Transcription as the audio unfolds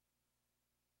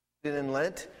in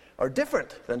Lent are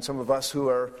different than some of us who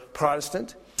are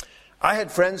Protestant. I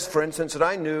had friends, for instance, that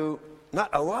I knew not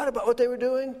a lot about what they were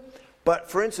doing, but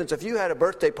for instance, if you had a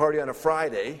birthday party on a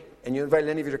Friday and you invited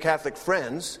any of your Catholic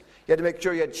friends, you had to make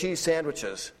sure you had cheese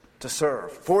sandwiches to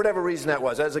serve. For whatever reason that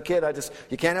was. As a kid,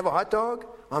 you can't have a hot dog?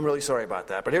 I'm really sorry about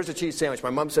that, but here's a cheese sandwich. My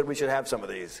mom said we should have some of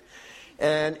these.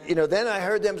 And, then I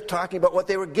heard them talking about what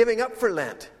they were giving up for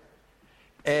Lent.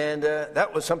 And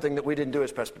that was something that we didn't do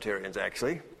as Presbyterians,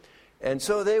 actually. And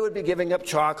so they would be giving up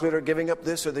chocolate or giving up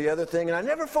this or the other thing, and I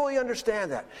never fully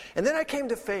understand that. And then I came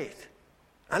to faith.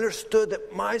 I understood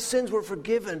that my sins were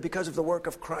forgiven because of the work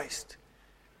of Christ.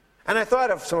 And I thought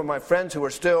of some of my friends who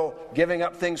were still giving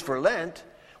up things for Lent.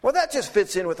 Well, that just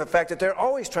fits in with the fact that they're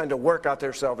always trying to work out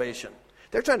their salvation.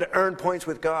 They're trying to earn points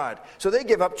with God. So they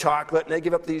give up chocolate and they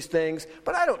give up these things,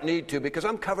 but I don't need to because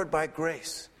I'm covered by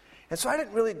grace. And so I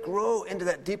didn't really grow into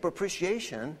that deep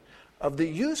appreciation of the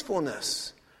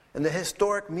usefulness and the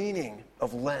historic meaning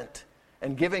of Lent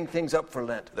and giving things up for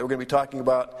Lent that we're going to be talking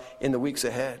about in the weeks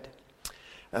ahead.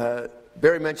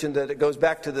 Barry mentioned that it goes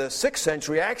back to the 6th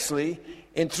century, actually,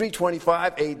 in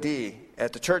 325 AD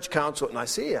at the Church Council at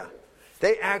Nicaea.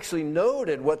 They actually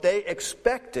noted what they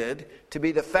expected to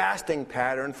be the fasting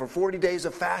pattern for 40 days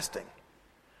of fasting.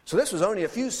 So this was only a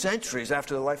few centuries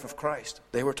after the life of Christ.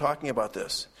 They were talking about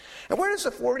this. And where does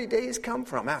the 40 days come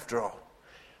from, after all?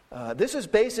 This is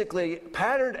basically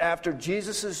patterned after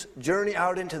Jesus' journey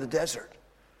out into the desert,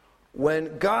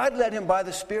 when God led him by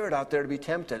the Spirit out there to be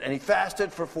tempted, and he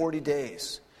fasted for 40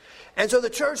 days. And so the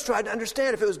church tried to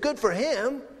understand, if it was good for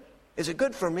him, is it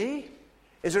good for me?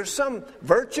 Is there some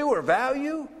virtue or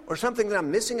value or something that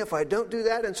I'm missing if I don't do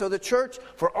that? And so the church,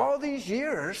 for all these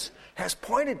years, has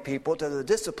pointed people to the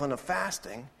discipline of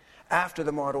fasting after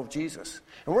the model of Jesus.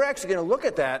 And we're actually going to look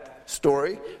at that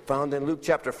story found in Luke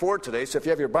chapter 4 today. So if you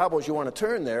have your Bibles, you want to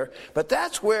turn there. But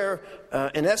that's where,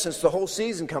 in essence, the whole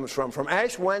season comes from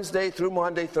Ash Wednesday through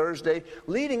Maundy, Thursday,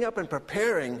 leading up and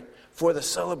preparing for the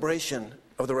celebration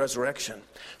of the resurrection.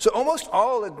 So almost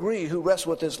all agree who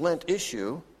wrestle with this Lent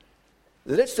issue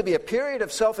that it's to be a period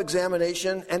of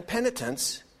self-examination and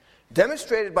penitence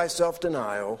demonstrated by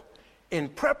self-denial in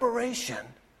preparation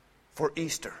for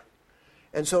Easter.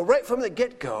 And so right from the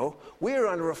get-go, we are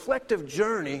on a reflective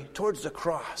journey towards the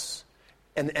cross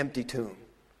and the empty tomb.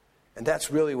 And that's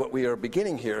really what we are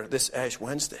beginning here this Ash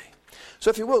Wednesday.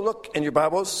 So if you will, look in your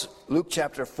Bibles, Luke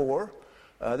chapter 4.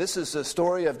 This is the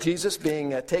story of Jesus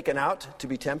being taken out to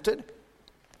be tempted.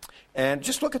 And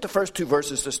just look at the first 2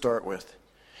 verses to start with.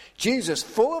 Jesus,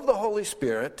 full of the Holy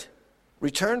Spirit,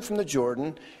 returned from the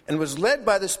Jordan and was led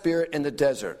by the Spirit in the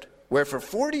desert, where for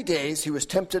 40 days he was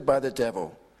tempted by the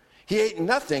devil. He ate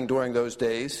nothing during those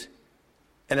days,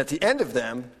 and at the end of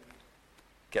them,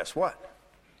 guess what?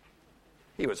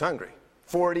 He was hungry.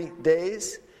 40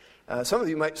 days. Some of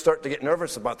you might start to get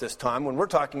nervous about this time when we're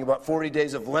talking about 40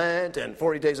 days of Lent and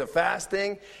 40 days of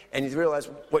fasting, and you realize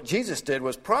what Jesus did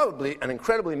was probably an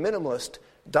incredibly minimalist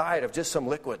diet of just some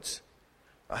liquids.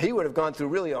 He would have gone through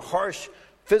really a harsh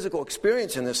physical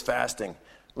experience in this fasting.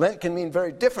 Lent can mean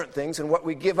very different things, and what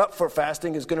we give up for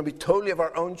fasting is going to be totally of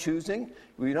our own choosing.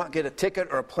 We do not get a ticket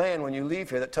or a plan when you leave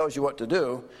here that tells you what to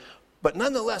do. But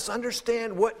nonetheless,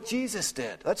 understand what Jesus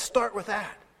did. Let's start with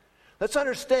that. Let's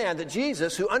understand that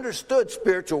Jesus, who understood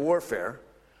spiritual warfare,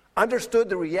 understood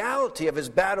the reality of his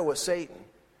battle with Satan,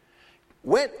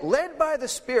 went led by the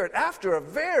Spirit after a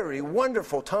very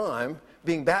wonderful time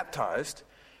being baptized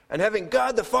and having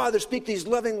God the Father speak these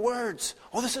loving words.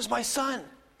 Oh, this is my Son,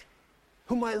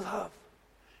 whom I love.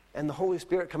 And the Holy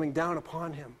Spirit coming down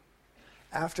upon him.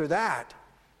 After that,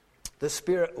 the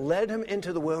Spirit led him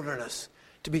into the wilderness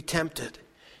to be tempted.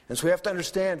 And so we have to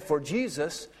understand, for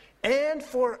Jesus and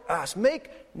for us, make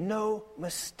no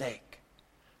mistake,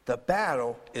 the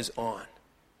battle is on.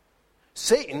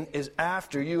 Satan is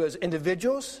after you as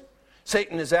individuals.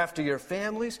 Satan is after your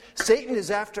families. Satan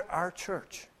is after our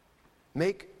church.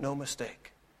 Make no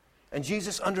mistake. And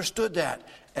Jesus understood that.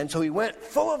 And so he went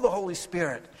full of the Holy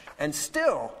Spirit and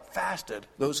still fasted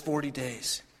those 40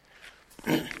 days.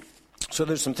 So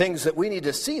there's some things that we need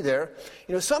to see there.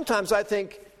 Sometimes I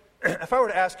think, if I were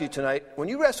to ask you tonight, when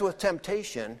you wrestle with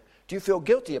temptation, do you feel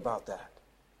guilty about that?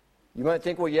 You might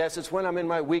think, well, yes, it's when I'm in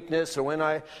my weakness or when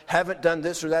I haven't done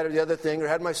this or that or the other thing or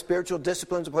had my spiritual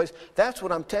disciplines in place. That's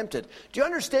when I'm tempted. Do you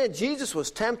understand Jesus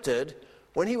was tempted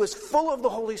when he was full of the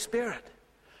Holy Spirit?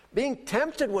 Being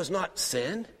tempted was not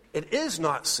sin. It is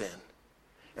not sin.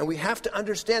 And we have to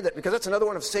understand that, because that's another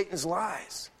one of Satan's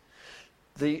lies.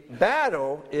 The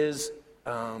battle is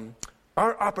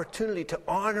our opportunity to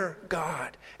honor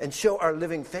God and show our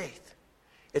living faith.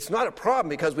 It's not a problem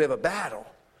because we have a battle.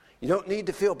 You don't need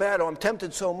to feel bad. Oh, I'm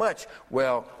tempted so much.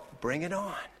 Well, bring it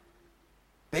on.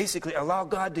 Basically, allow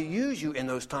God to use you in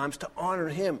those times to honor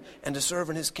him and to serve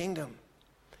in his kingdom.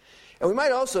 And we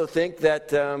might also think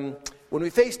that when we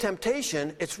face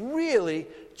temptation, it's really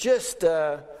just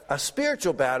a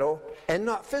spiritual battle and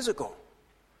not physical.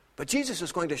 But Jesus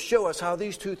is going to show us how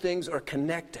these two things are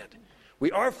connected.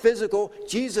 We are physical.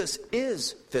 Jesus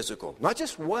is physical, not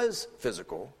just was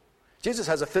physical. Jesus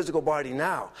has a physical body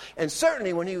now. And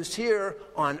certainly when he was here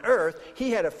on earth,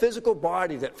 he had a physical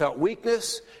body that felt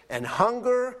weakness and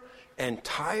hunger and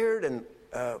tired and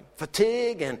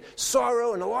fatigue and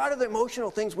sorrow and a lot of the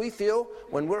emotional things we feel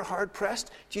when we're hard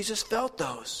pressed. Jesus felt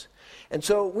those. And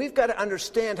so we've got to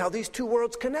understand how these two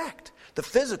worlds connect, the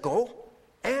physical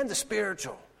and the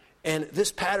spiritual. And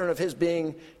this pattern of his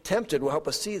being tempted will help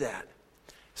us see that.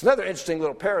 It's another interesting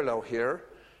little parallel here.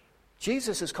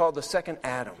 Jesus is called the second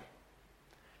Adam.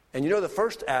 And you know the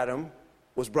first Adam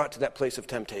was brought to that place of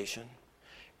temptation.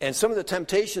 And some of the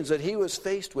temptations that he was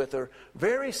faced with are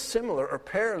very similar or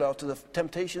parallel to the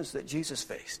temptations that Jesus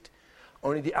faced.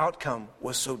 Only the outcome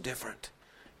was so different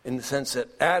in the sense that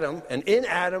in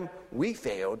Adam, we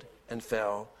failed and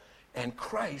fell, and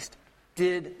Christ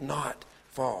did not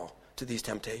fall to these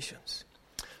temptations.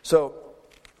 So,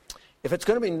 if it's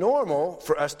going to be normal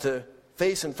for us to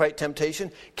face and fight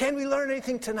temptation, can we learn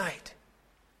anything tonight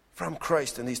from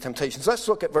Christ in these temptations? Let's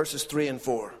look at verses 3 and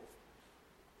 4.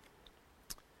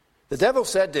 The devil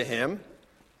said to him,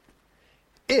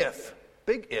 if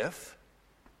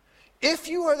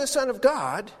you are the Son of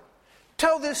God,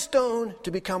 tell this stone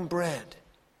to become bread.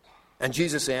 And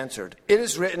Jesus answered, it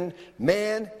is written,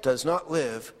 man does not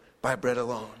live by bread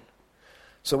alone.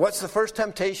 So what's the first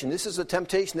temptation? This is a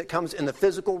temptation that comes in the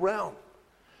physical realm.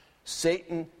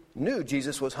 Satan knew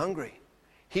Jesus was hungry.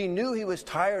 He knew he was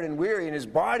tired and weary, and his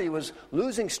body was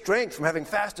losing strength from having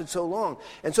fasted so long.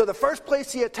 And so the first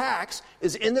place he attacks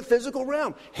is in the physical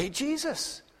realm. Hey,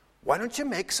 Jesus, why don't you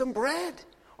make some bread?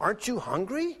 Aren't you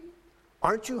hungry?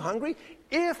 Aren't you hungry?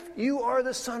 If you are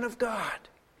the Son of God.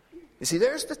 You see,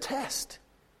 there's the test.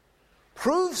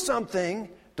 Prove something,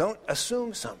 don't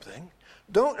assume something.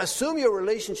 Don't assume your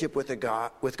relationship with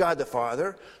God the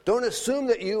Father. Don't assume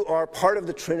that you are part of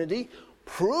the Trinity.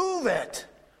 Prove it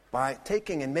by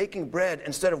taking and making bread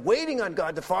instead of waiting on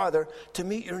God the Father to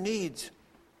meet your needs.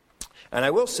 And I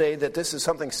will say that this is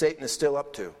something Satan is still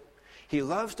up to. He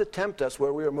loves to tempt us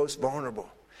where we are most vulnerable.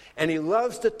 And he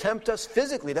loves to tempt us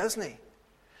physically, doesn't he?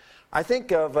 I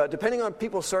think of, depending on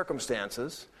people's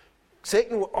circumstances,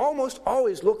 Satan will almost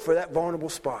always look for that vulnerable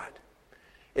spot.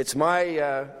 It's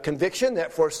my conviction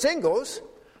that for singles,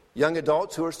 young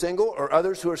adults who are single or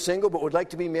others who are single but would like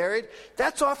to be married,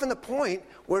 that's often the point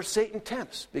where Satan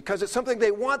tempts because it's something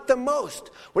they want the most.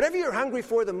 Whatever you're hungry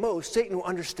for the most, Satan will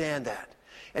understand that.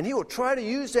 And he will try to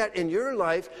use that in your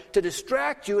life to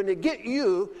distract you and to get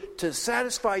you to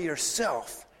satisfy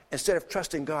yourself instead of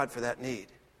trusting God for that need.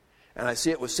 And I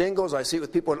see it with singles. I see it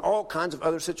with people in all kinds of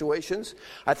other situations.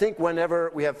 I think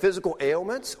whenever we have physical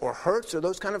ailments or hurts or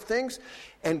those kind of things,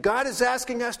 and God is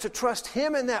asking us to trust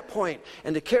him in that point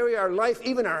and to carry our life,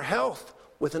 even our health,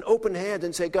 with an open hand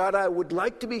and say, God, I would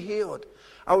like to be healed.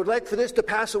 I would like for this to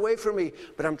pass away from me,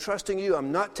 but I'm trusting you.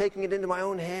 I'm not taking it into my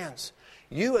own hands.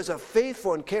 You, as a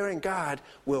faithful and caring God,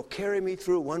 will carry me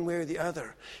through one way or the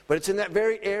other. But it's in that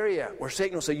very area where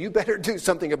Satan will say, you better do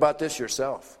something about this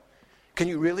yourself. Can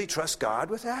you really trust God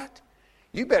with that?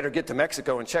 You better get to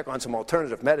Mexico and check on some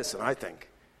alternative medicine, I think.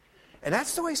 And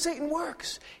that's the way Satan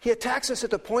works. He attacks us at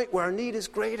the point where our need is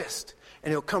greatest.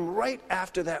 And he'll come right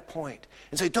after that point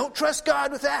and say, don't trust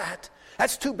God with that.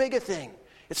 That's too big a thing.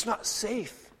 It's not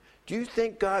safe. Do you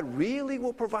think God really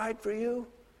will provide for you?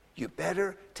 You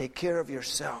better take care of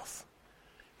yourself.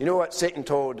 You know what Satan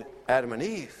told Adam and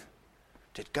Eve?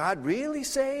 Did God really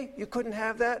say you couldn't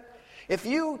have that? If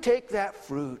you take that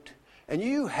fruit and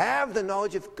you have the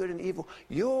knowledge of good and evil,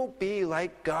 you'll be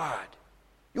like God.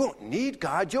 You won't need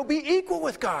God. You'll be equal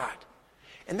with God.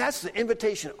 And that's the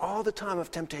invitation all the time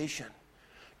of temptation.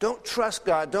 Don't trust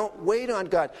God. Don't wait on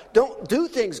God. Don't do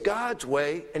things God's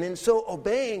way, and in so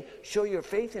obeying, show your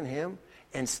faith in him.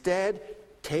 Instead,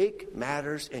 take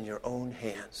matters in your own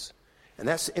hands. And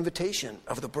that's the invitation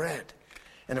of the bread.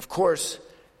 And of course,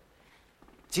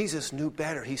 Jesus knew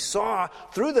better. He saw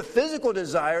through the physical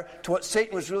desire to what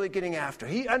Satan was really getting after.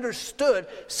 He understood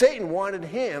Satan wanted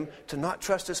him to not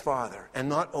trust his father and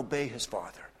not obey his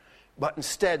father, but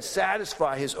instead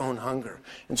satisfy his own hunger.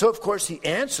 And so, of course, he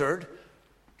answered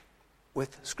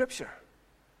with Scripture.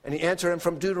 And he answered him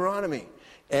from Deuteronomy.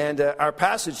 And our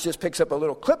passage just picks up a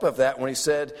little clip of that when he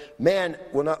said, man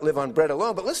will not live on bread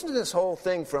alone. But listen to this whole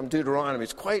thing from Deuteronomy.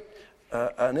 It's quite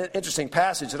an interesting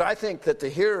passage that I think that the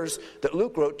hearers that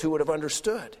Luke wrote to would have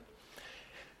understood.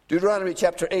 Deuteronomy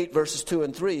chapter 8, verses 2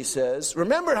 and 3 says,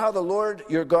 "Remember how the Lord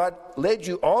your God led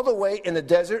you all the way in the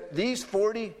desert these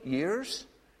 40 years?"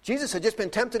 Jesus had just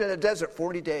been tempted in the desert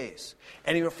 40 days.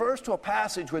 And he refers to a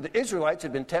passage where the Israelites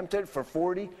had been tempted for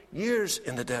 40 years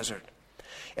in the desert.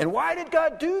 And why did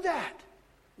God do that?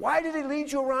 Why did he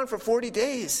lead you around for 40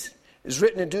 days? It's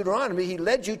written in Deuteronomy, he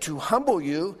led you to humble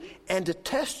you and to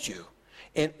test you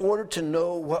in order to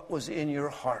know what was in your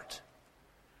heart,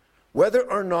 whether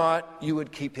or not you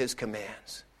would keep his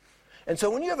commands. And so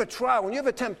when you have a trial, when you have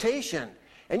a temptation,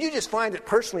 and you just find it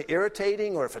personally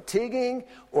irritating or fatiguing,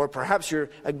 or perhaps you're,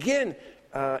 again,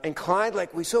 inclined,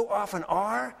 like we so often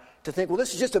are, to think, well,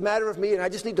 this is just a matter of me and I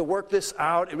just need to work this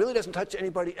out. It really doesn't touch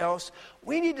anybody else.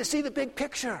 We need to see the big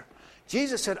picture.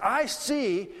 Jesus said, I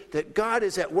see that God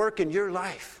is at work in your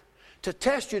life to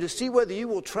test you, to see whether you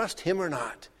will trust him or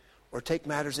not, or take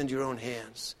matters into your own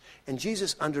hands. And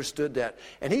Jesus understood that.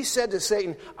 And he said to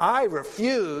Satan, I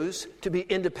refuse to be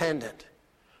independent.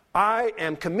 I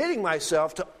am committing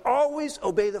myself to always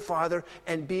obey the Father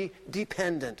and be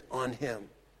dependent on him.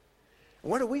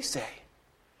 What do we say?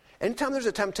 Anytime there's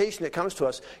a temptation that comes to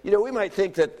us, we might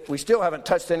think that we still haven't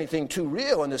touched anything too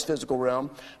real in this physical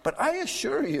realm, but I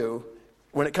assure you,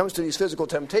 when it comes to these physical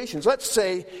temptations, let's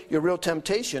say your real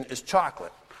temptation is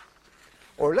chocolate.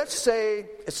 Or let's say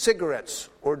it's cigarettes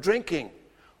or drinking,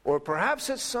 or perhaps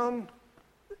it's some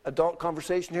adult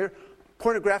conversation here,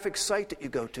 pornographic site that you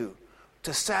go to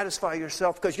satisfy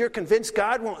yourself because you're convinced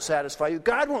God won't satisfy you,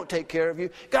 God won't take care of you,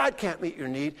 God can't meet your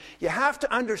need. You have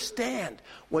to understand,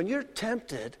 when you're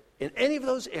tempted in any of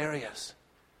those areas,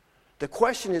 the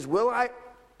question is, will I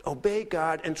obey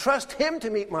God and trust him to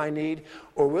meet my need,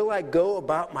 or will I go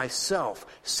about myself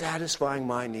satisfying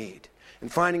my need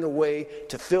and finding a way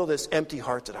to fill this empty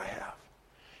heart that I have?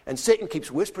 And Satan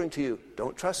keeps whispering to you,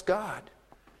 don't trust God.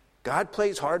 God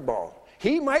plays hardball.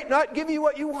 He might not give you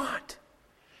what you want.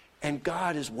 And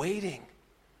God is waiting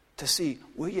to see,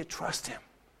 will you trust him?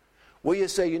 Will you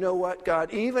say, you know what,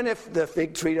 God, even if the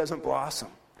fig tree doesn't blossom,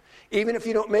 even if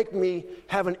you don't make me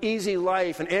have an easy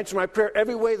life and answer my prayer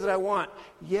every way that I want,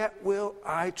 yet will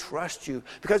I trust you.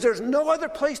 Because there's no other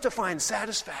place to find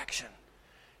satisfaction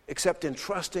except in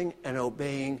trusting and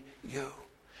obeying you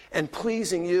and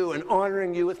pleasing you and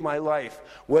honoring you with my life,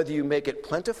 whether you make it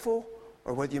plentiful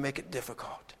or whether you make it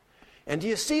difficult. And do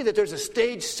you see that there's a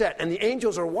stage set and the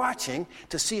angels are watching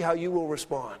to see how you will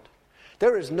respond?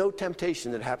 There is no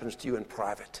temptation that happens to you in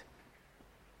private.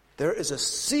 There is a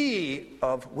sea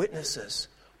of witnesses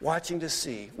watching to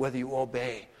see whether you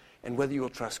obey and whether you will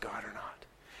trust God or not.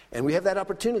 And we have that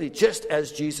opportunity just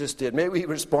as Jesus did. May we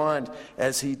respond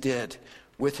as he did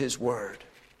with his word.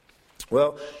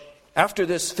 Well, after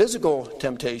this physical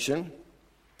temptation,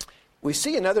 we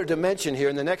see another dimension here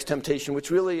in the next temptation,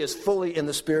 which really is fully in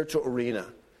the spiritual arena.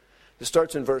 It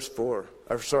starts in verse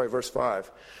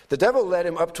 5. The devil led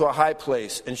him up to a high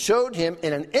place and showed him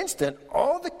in an instant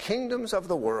all the kingdoms of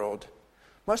the world.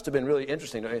 Must have been really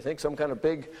interesting, don't you think? Some kind of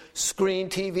big screen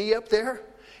TV up there.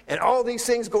 And all these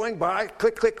things going by,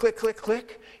 click, click, click, click,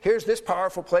 click. Here's this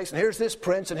powerful place, and here's this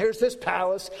prince, and here's this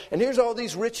palace, and here's all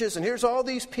these riches, and here's all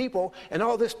these people, and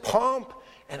all this pomp,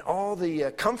 and all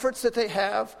the comforts that they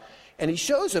have. And he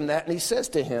shows him that, and he says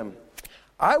to him,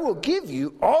 I will give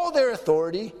you all their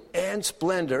authority and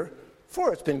splendor,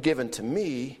 for it's been given to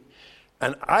me,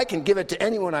 and I can give it to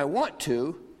anyone I want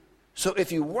to. So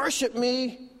if you worship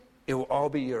me, it will all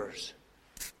be yours.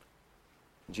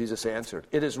 Jesus answered,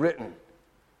 it is written,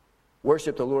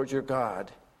 worship the Lord your God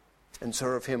and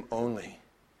serve him only.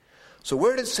 So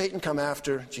where does Satan come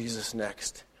after Jesus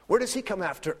next? Where does he come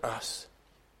after us?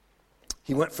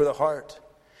 He went for the heart.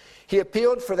 He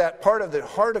appealed for that part of the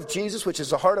heart of Jesus, which is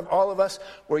the heart of all of us,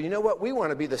 where, you know what, we want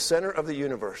to be the center of the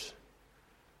universe.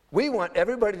 We want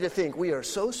everybody to think we are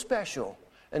so special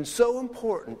and so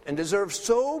important and deserve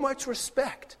so much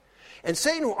respect. And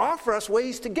Satan will offer us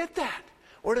ways to get that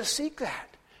or to seek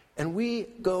that. And we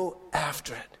go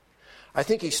after it. I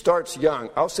think he starts young.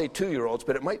 I'll say 2-year-olds,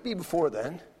 but it might be before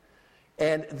then.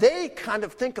 And they kind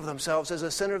of think of themselves as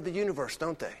the center of the universe,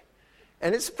 don't they?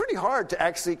 And it's pretty hard to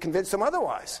actually convince them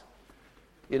otherwise.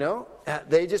 You know,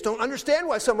 they just don't understand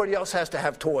why somebody else has to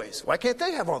have toys. Why can't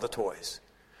they have all the toys?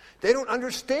 They don't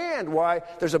understand why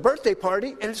there's a birthday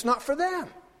party and it's not for them.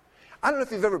 I don't know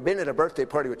if you've ever been at a birthday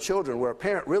party with children where a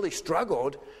parent really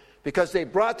struggled because they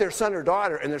brought their son or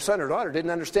daughter and their son or daughter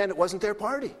didn't understand it wasn't their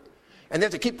party. And they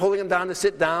have to keep pulling them down to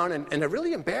sit down, and they're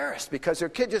really embarrassed because their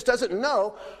kid just doesn't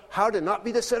know how to not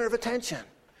be the center of attention.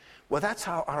 Well, that's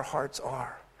how our hearts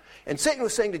are. And Satan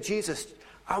was saying to Jesus,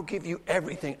 I'll give you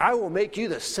everything. I will make you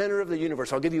the center of the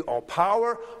universe. I'll give you all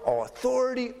power, all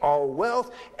authority, all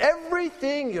wealth.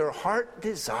 Everything your heart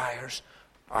desires,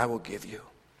 I will give you.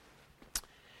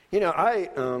 You know, I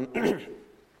don't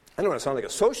want to sound like a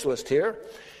socialist here,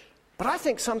 but I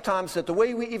think sometimes that the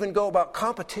way we even go about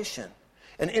competition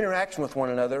and interaction with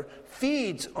one another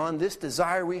feeds on this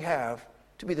desire we have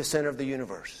to be the center of the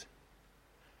universe.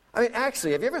 I mean,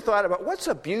 actually, have you ever thought about what's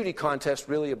a beauty contest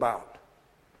really about?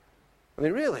 I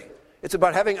mean, really, it's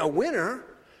about having a winner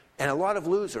and a lot of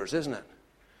losers, isn't it?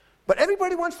 But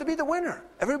everybody wants to be the winner.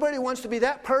 Everybody wants to be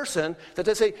that person that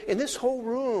they say, in this whole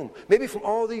room, maybe from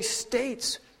all these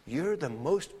states, you're the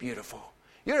most beautiful.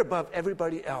 You're above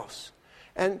everybody else.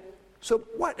 And so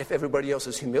what if everybody else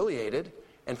is humiliated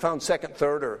and found second,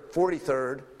 third, or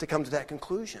 43rd to come to that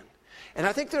conclusion? And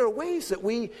I think there are ways that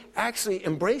we actually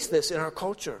embrace this in our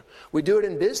culture. We do it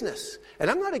in business.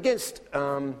 And I'm not against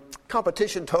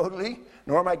competition totally,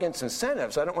 nor am I against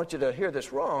incentives. I don't want you to hear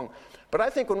this wrong. But I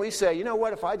think when we say, you know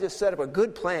what, if I just set up a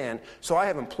good plan so I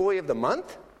have employee of the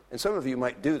month, and some of you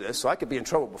might do this, so I could be in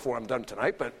trouble before I'm done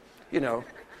tonight, but, you know,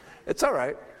 it's all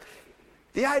right.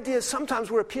 The idea is sometimes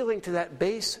we're appealing to that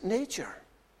base nature.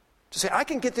 To say, I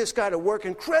can get this guy to work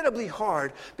incredibly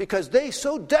hard because they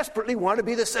so desperately want to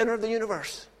be the center of the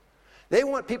universe. They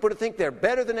want people to think they're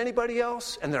better than anybody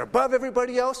else and they're above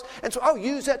everybody else. And so I'll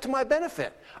use that to my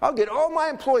benefit. I'll get all my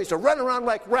employees to run around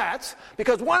like rats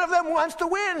because one of them wants to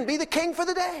win and be the king for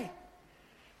the day.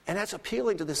 And that's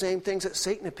appealing to the same things that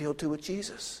Satan appealed to with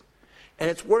Jesus. And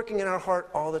it's working in our heart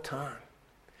all the time.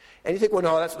 And you think, well,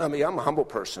 no, that's not me. I'm a humble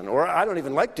person. Or I don't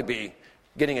even like to be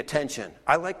getting attention.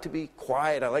 I like to be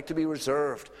quiet. I like to be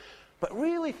reserved. But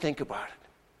really think about it.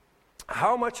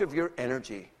 How much of your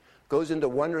energy goes into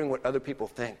wondering what other people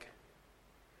think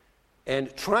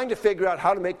and trying to figure out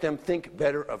how to make them think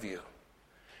better of you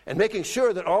and making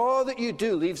sure that all that you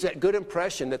do leaves that good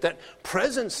impression, that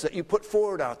presence that you put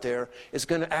forward out there is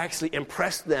going to actually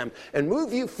impress them and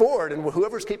move you forward and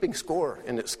whoever's keeping score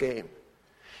in this game.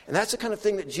 And that's the kind of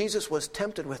thing that Jesus was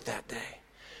tempted with that day.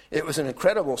 It was an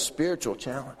incredible spiritual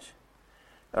challenge.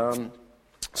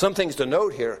 Some things to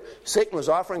note here. Satan was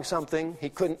offering something he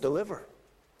couldn't deliver.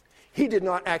 He did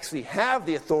not actually have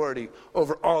the authority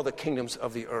over all the kingdoms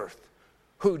of the earth.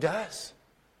 Who does?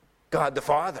 God the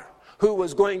Father, who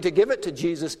was going to give it to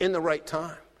Jesus in the right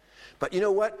time. But you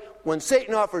know what? When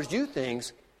Satan offers you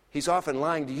things, he's often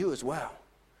lying to you as well.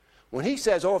 When he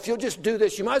says, oh, if you'll just do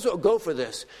this, you might as well go for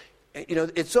this. You know,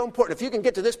 it's so important. If you can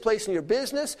get to this place in your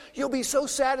business, you'll be so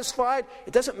satisfied.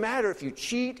 It doesn't matter if you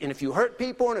cheat and if you hurt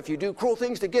people and if you do cruel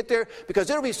things to get there, because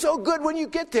it'll be so good when you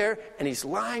get there. And he's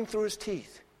lying through his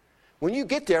teeth. When you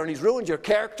get there and he's ruined your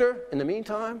character in the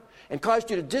meantime and caused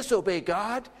you to disobey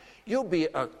God, you'll be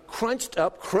a crunched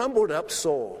up, crumbled up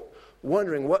soul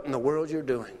wondering what in the world you're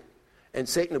doing. And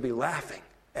Satan will be laughing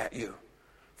at you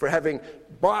for having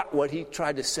bought what he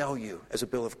tried to sell you as a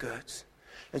bill of goods.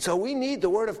 And so we need the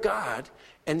Word of God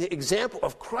and the example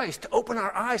of Christ to open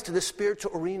our eyes to this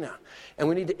spiritual arena. And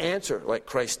we need to answer like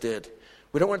Christ did.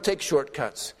 We don't want to take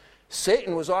shortcuts.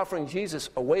 Satan was offering Jesus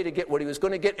a way to get what he was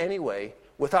going to get anyway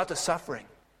without the suffering.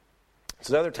 It's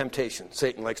another temptation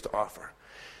Satan likes to offer.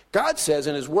 God says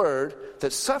in his Word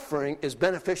that suffering is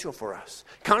beneficial for us.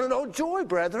 Count it all joy,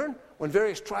 brethren, when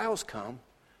various trials come.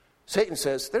 Satan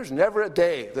says there's never a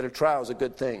day that a trial is a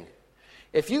good thing.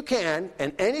 If you can,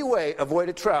 in any way, avoid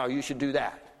a trial, you should do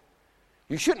that.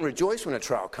 You shouldn't rejoice when a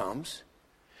trial comes.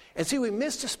 And see, we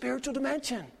miss the spiritual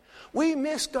dimension. We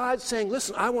miss God saying,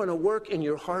 listen, I want to work in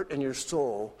your heart and your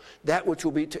soul that which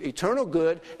will be to eternal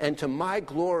good and to my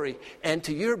glory and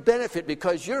to your benefit,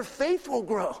 because your faith will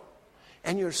grow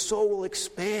and your soul will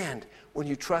expand when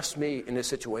you trust me in this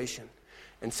situation.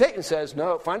 And Satan says,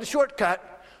 no, find a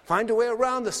shortcut. Find a way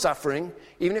around the suffering.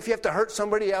 Even if you have to hurt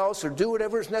somebody else or do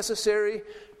whatever is necessary,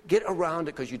 get around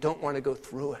it because you don't want to go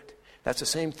through it. That's the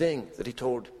same thing that he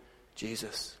told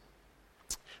Jesus.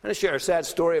 I'm going to share a sad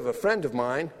story of a friend of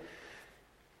mine.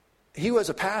 He was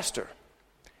a pastor,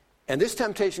 and this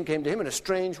temptation came to him in a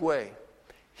strange way.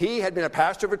 He had been a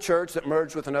pastor of a church that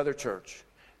merged with another church,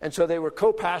 and so they were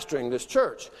co-pastoring this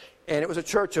church, and it was a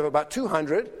church of about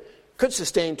 200, could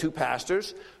sustain 2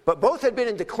 pastors, but both had been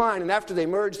in decline, and after they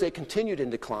merged, they continued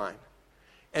in decline.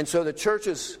 And so the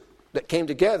churches that came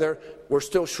together were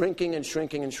still shrinking and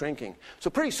shrinking and shrinking.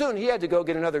 So pretty soon he had to go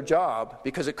get another job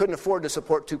because it couldn't afford to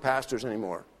support 2 pastors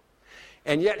anymore.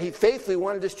 And yet he faithfully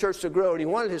wanted his church to grow, and he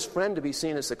wanted his friend to be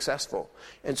seen as successful.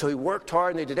 And so he worked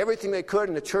hard, and they did everything they could,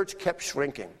 and the church kept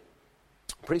shrinking.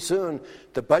 Pretty soon,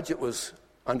 the budget was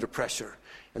under pressure,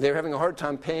 and they were having a hard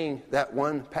time paying that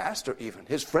one pastor even,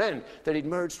 his friend that he'd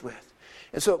merged with.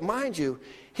 And so, mind you,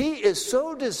 he is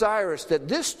so desirous that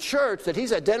this church that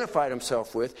he's identified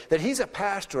himself with, that he's a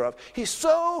pastor of, he's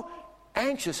so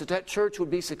anxious that that church would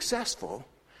be successful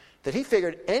that he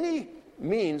figured any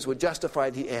means would justify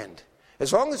the end.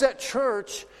 As long as that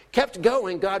church kept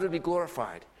going, God would be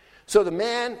glorified. So the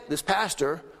man, this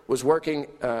pastor, was working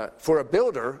for a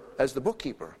builder as the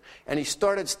bookkeeper. And he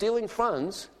started stealing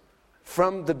funds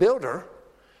from the builder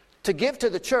to give to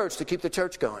the church to keep the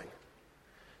church going.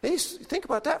 Now, think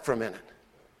about that for a minute.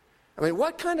 I mean,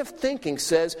 what kind of thinking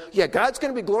says, yeah, God's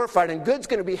going to be glorified and good's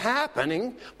going to be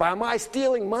happening by my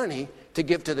stealing money to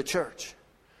give to the church?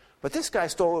 But this guy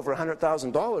stole over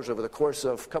 $100,000 over the course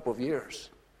of a couple of years.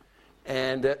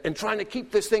 And trying to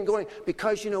keep this thing going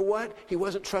because, you know what? He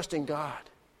wasn't trusting God.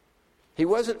 He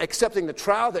wasn't accepting the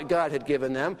trial that God had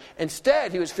given them.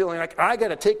 Instead, he was feeling like, I got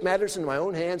to take matters into my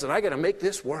own hands and I got to make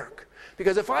this work.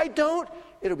 Because if I don't,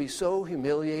 it'll be so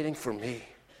humiliating for me.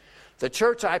 The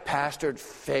church I pastored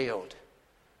failed,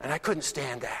 and I couldn't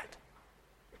stand that.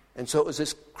 And so it was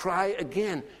this cry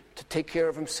again to take care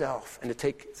of himself and to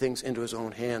take things into his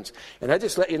own hands. And I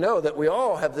just let you know that we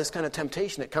all have this kind of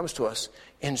temptation that comes to us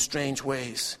in strange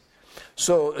ways.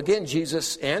 So again,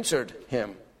 Jesus answered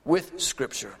him with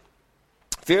Scripture.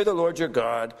 Fear the Lord your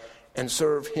God and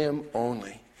serve him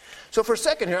only. So for a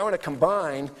second here, I want to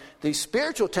combine these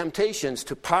spiritual temptations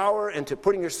to power and to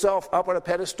putting yourself up on a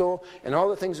pedestal and all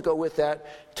the things that go with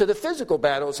that, to the physical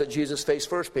battles that Jesus faced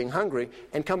first, being hungry,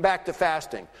 and come back to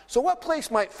fasting. So what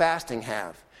place might fasting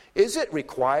have? Is it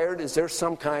required? Is there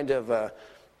some kind of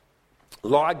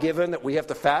law given that we have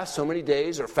to fast so many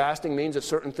days, or fasting means a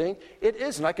certain thing? It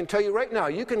isn't. I can tell you right now,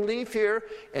 you can leave here,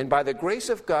 and by the grace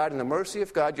of God and the mercy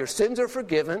of God, your sins are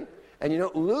forgiven, and you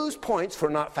don't lose points for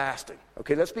not fasting.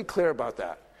 Okay, let's be clear about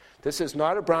that. This is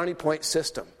not a brownie point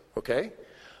system, okay?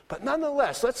 But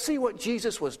nonetheless, let's see what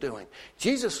Jesus was doing.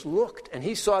 Jesus looked and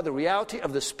he saw the reality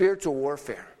of the spiritual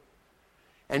warfare.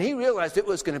 And he realized it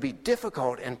was going to be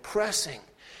difficult and pressing.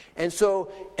 And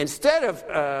so instead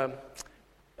of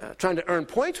trying to earn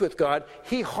points with God,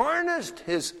 he harnessed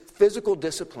his physical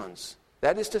disciplines.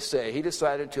 That is to say, he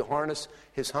decided to harness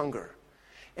his hunger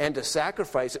and to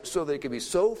sacrifice it so that it could be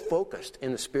so focused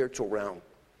in the spiritual realm.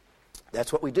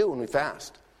 That's what we do when we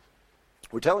fast.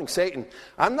 We're telling Satan,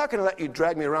 I'm not going to let you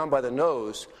drag me around by the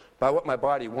nose by what my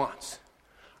body wants.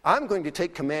 I'm going to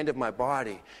take command of my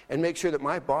body and make sure that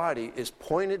my body is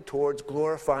pointed towards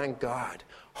glorifying God,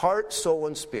 heart, soul,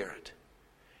 and spirit.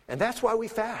 And that's why we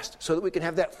fast, so that we can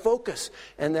have that focus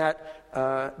and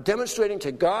that demonstrating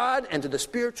to God and to the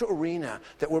spiritual arena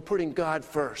that we're putting God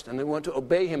first and we want to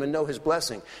obey him and know his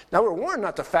blessing. Now, we're warned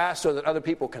not to fast so that other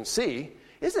people can see.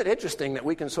 Isn't it interesting that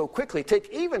we can so quickly take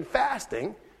even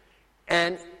fasting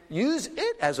and use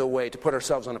it as a way to put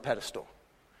ourselves on a pedestal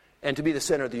and to be the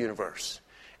center of the universe?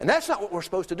 And that's not what we're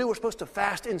supposed to do. We're supposed to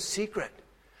fast in secret.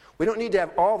 We don't need to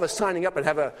have all of us signing up and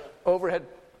have an overhead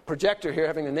projector here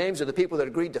having the names of the people that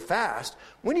agreed to fast.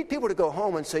 We need people to go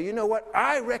home and say, you know what?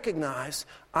 I recognize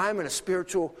I'm in a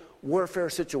spiritual warfare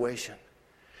situation.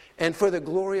 And for the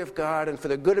glory of God and for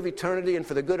the good of eternity and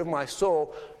for the good of my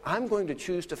soul, I'm going to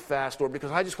choose to fast, Lord,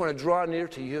 because I just want to draw near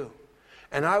to you.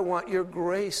 And I want your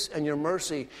grace and your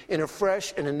mercy in a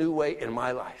fresh and a new way in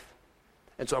my life.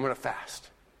 And so I'm going to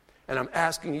fast. And I'm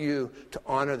asking you to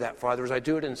honor that, Father, as I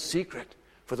do it in secret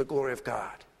for the glory of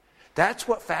God. That's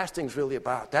what fasting is really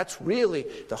about. That's really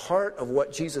the heart of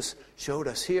what Jesus showed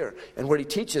us here and what he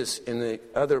teaches in the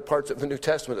other parts of the New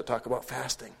Testament that talk about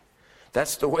fasting.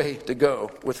 That's the way to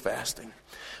go with fasting.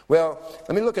 Well,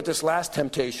 let me look at this last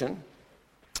temptation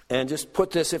and just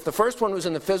put this. If the first one was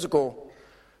in the physical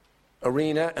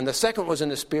arena and the second was in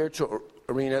the spiritual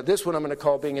arena, this one I'm going to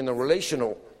call being in the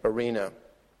relational arena.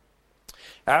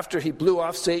 After he blew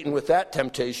off Satan with that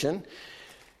temptation,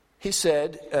 he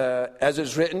said, as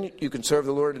is written, you can serve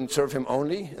the Lord and serve him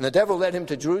only. And the devil led him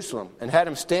to Jerusalem and had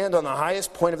him stand on the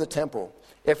highest point of the temple.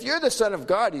 If you're the Son of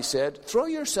God, he said, throw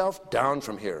yourself down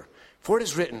from here. For it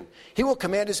is written, he will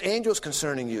command his angels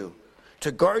concerning you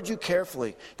to guard you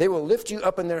carefully. They will lift you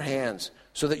up in their hands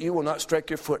so that you will not strike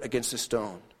your foot against a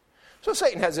stone. So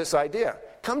Satan has this idea.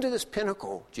 Come to this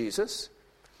pinnacle, Jesus.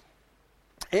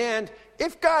 And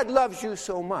if God loves you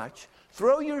so much,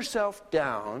 throw yourself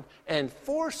down and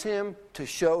force him to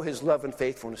show his love and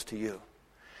faithfulness to you.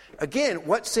 Again,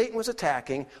 what Satan was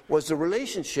attacking was the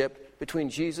relationship between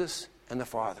Jesus and the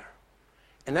Father.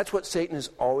 And that's what Satan is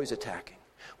always attacking.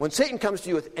 When Satan comes to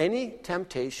you with any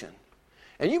temptation,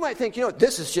 and you might think, you know,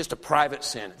 this is just a private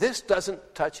sin. This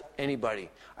doesn't touch anybody.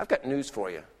 I've got news for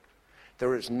you.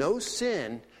 There is no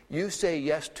sin you say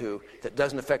yes to that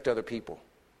doesn't affect other people.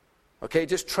 Okay,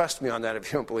 just trust me on that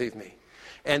if you don't believe me.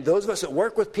 And those of us that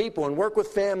work with people and work with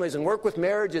families and work with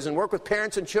marriages and work with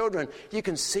parents and children, you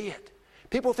can see it.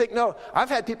 People think, no, I've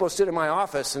had people sit in my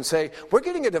office and say, we're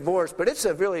getting a divorce, but it's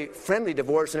a really friendly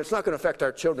divorce and it's not going to affect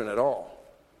our children at all.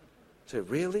 I say,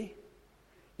 really?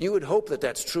 You would hope that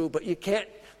that's true, but you can't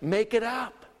make it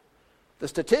up. The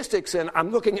statistics, and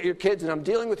I'm looking at your kids and I'm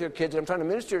dealing with your kids and I'm trying to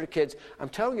minister to kids, I'm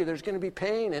telling you there's going to be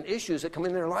pain and issues that come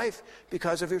in their life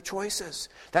because of your choices.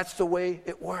 That's the way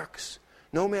it works.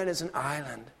 No man is an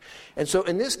island. And so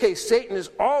in this case, Satan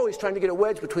is always trying to get a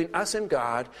wedge between us and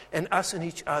God and us and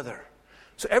each other.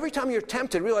 So every time you're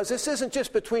tempted, realize this isn't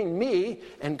just between me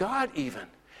and God even.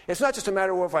 It's not just a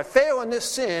matter of, well, if I fail in this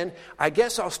sin, I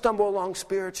guess I'll stumble along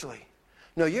spiritually.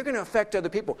 No, you're going to affect other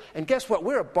people. And guess what?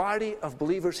 We're a body of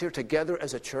believers here together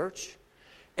as a church.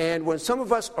 And when some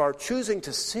of us are choosing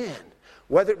to sin,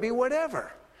 whether it be whatever,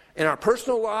 in our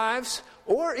personal lives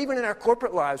or even in our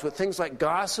corporate lives with things like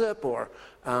gossip or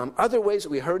other ways that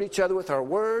we hurt each other with our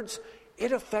words,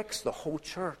 it affects the whole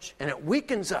church. And it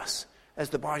weakens us as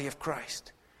the body of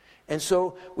Christ. And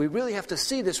so we really have to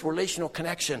see this relational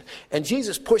connection. And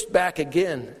Jesus pushed back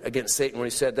again against Satan when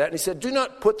he said that. And he said, do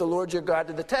not put the Lord your God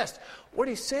to the test. What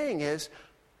he's saying is,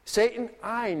 Satan,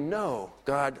 I know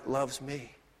God loves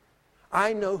me.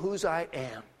 I know whose I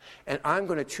am. And I'm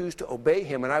going to choose to obey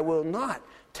him. And I will not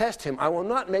test him. I will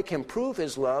not make him prove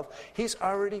his love. He's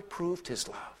already proved his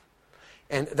love.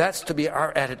 And that's to be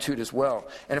our attitude as well.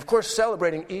 And of course,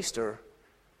 celebrating Easter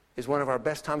is one of our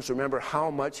best times to remember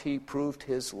how much he proved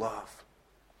his love.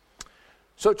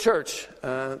 So church,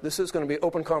 this is going to be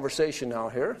open conversation now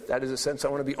here. That is a sense I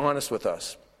want to be honest with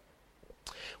us.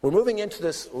 We're moving into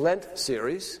this Lent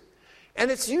series,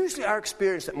 and it's usually our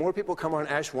experience that more people come on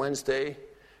Ash Wednesday,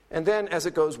 and then as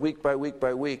it goes week by week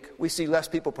by week, we see less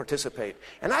people participate.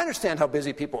 And I understand how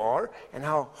busy people are and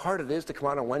how hard it is to come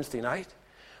out on Wednesday night.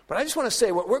 But I just want to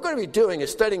say what we're going to be doing is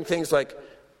studying things like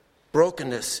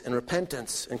brokenness and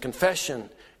repentance and confession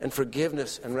and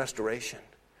forgiveness and restoration.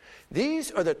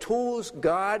 These are the tools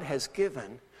God has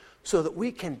given so that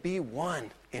we can be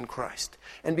one in Christ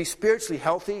and be spiritually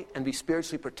healthy and be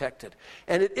spiritually protected.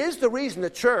 And it is the reason the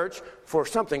church, for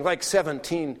something like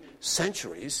 17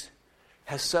 centuries,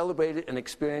 has celebrated and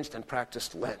experienced and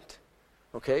practiced Lent.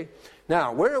 Okay?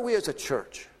 Now, where are we as a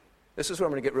church? This is where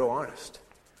I'm going to get real honest.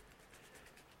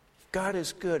 God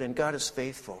is good and God is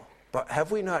faithful. But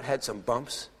have we not had some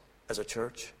bumps as a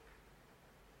church?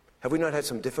 Have we not had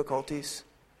some difficulties?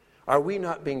 Are we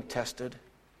not being tested?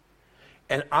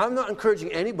 And I'm not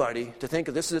encouraging anybody to think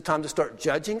that this is a time to start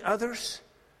judging others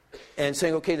and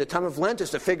saying, okay, the time of Lent is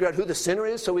to figure out who the sinner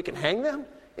is so we can hang them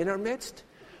in our midst.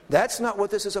 That's not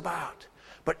what this is about.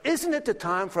 But isn't it the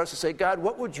time for us to say, God,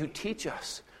 what would you teach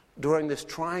us during this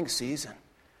trying season?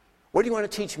 What do you want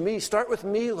to teach me? Start with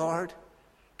me, Lord.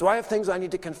 Do I have things I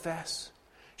need to confess?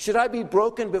 Should I be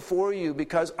broken before you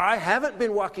because I haven't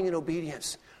been walking in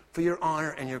obedience for your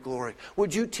honor and your glory?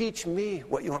 Would you teach me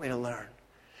what you want me to learn?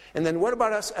 And then what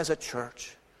about us as a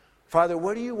church? Father,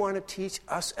 what do you want to teach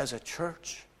us as a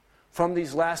church from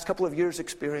these last couple of years'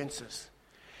 experiences?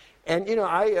 And, you know,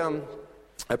 I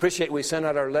appreciate we sent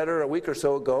out our letter a week or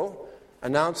so ago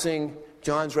announcing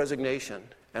John's resignation.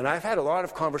 And I've had a lot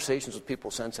of conversations with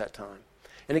people since that time.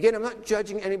 And again, I'm not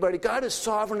judging anybody. God is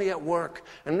sovereignly at work.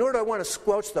 And nor do I want to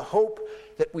squelch the hope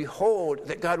that we hold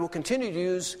that God will continue to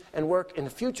use and work in the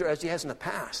future as he has in the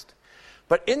past.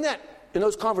 But in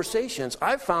those conversations,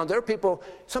 I've found there are people,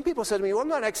 some people said to me, well, I'm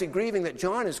not actually grieving that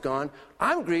John is gone.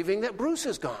 I'm grieving that Bruce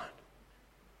is gone.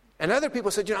 And other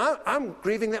people said, you know, I'm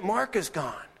grieving that Mark is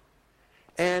gone.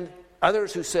 And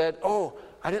others who said, oh,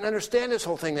 I didn't understand this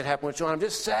whole thing that happened with John. I'm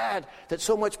just sad that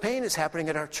so much pain is happening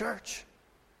at our church.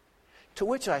 To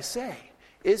which I say,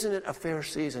 isn't it a fair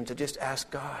season to just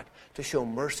ask God to show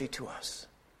mercy to us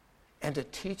and to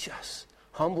teach us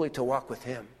humbly to walk with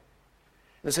him?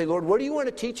 And say, Lord, what do you want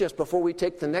to teach us before we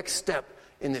take the next step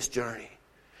in this journey?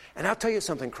 And I'll tell you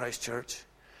something, Christ Church.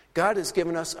 God has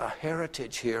given us a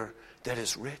heritage here that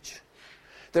is rich.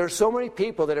 There are so many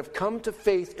people that have come to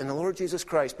faith in the Lord Jesus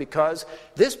Christ because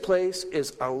this place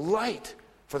is a light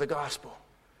for the gospel.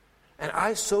 And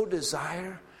I so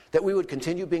desire that we would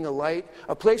continue being a light,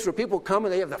 a place where people come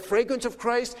and they have the fragrance of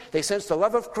Christ, they sense the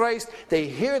love of Christ, they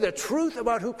hear the truth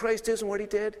about who Christ is and what he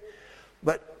did.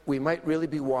 But we might really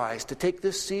be wise to take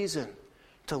this season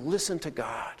to listen to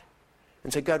God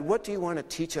and say, God, what do you want to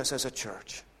teach us as a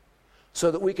church? So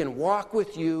that we can walk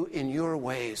with you in your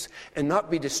ways and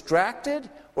not be distracted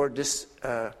or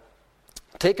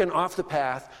taken off the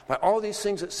path by all these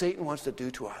things that Satan wants to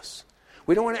do to us.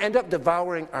 We don't want to end up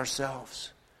devouring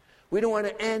ourselves. We don't want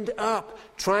to end up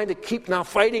trying to keep now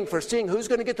fighting for seeing who's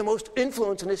going to get the most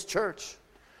influence in this church.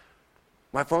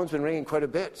 My phone's been ringing quite a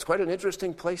bit. It's quite an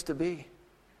interesting place to be.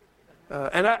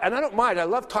 And I don't mind. I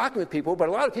love talking with people, but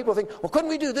a lot of people think, well, couldn't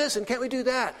we do this and can't we do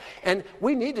that? And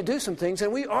we need to do some things,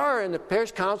 and we are, in the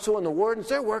parish council and the wardens,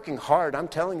 they're working hard, I'm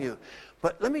telling you.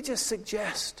 But let me just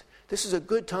suggest, this is a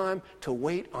good time to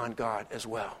wait on God as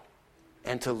well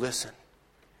and to listen.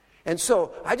 And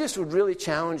so I just would really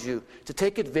challenge you to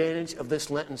take advantage of this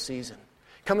Lenten season.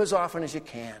 Come as often as you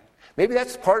can. Maybe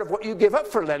that's part of what you give up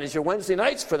for Lent is your Wednesday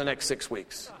nights for the next 6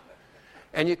 weeks.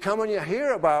 And you come and you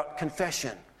hear about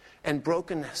confession and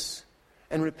brokenness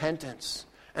and repentance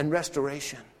and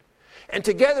restoration. And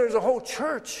together as a whole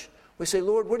church, we say,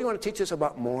 Lord, what do you want to teach us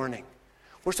about mourning?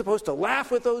 We're supposed to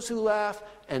laugh with those who laugh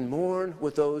and mourn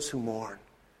with those who mourn.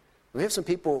 We have some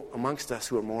people amongst us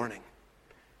who are mourning.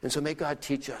 And so may God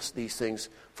teach us these things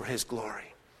for His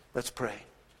glory. Let's pray.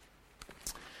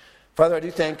 Father, I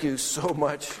do thank you so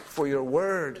much for your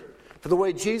word, for the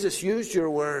way Jesus used your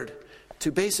word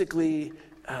to basically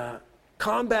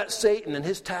combat Satan and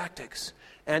his tactics,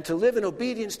 and to live in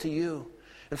obedience to you.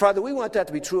 And Father, we want that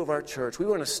to be true of our church. We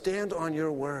want to stand on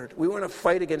your word. We want to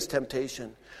fight against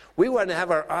temptation. We want to have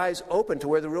our eyes open to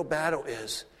where the real battle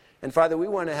is. And Father, we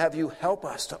want to have you help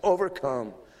us to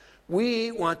overcome.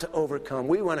 We want to overcome.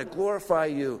 We want to glorify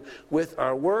you with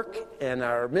our work and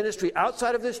our ministry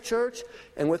outside of this church,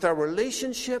 and with our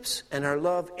relationships and our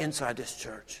love inside this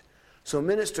church. So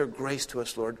minister grace to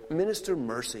us, Lord. Minister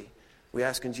mercy. We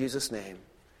ask in Jesus' name.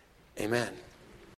 Amen.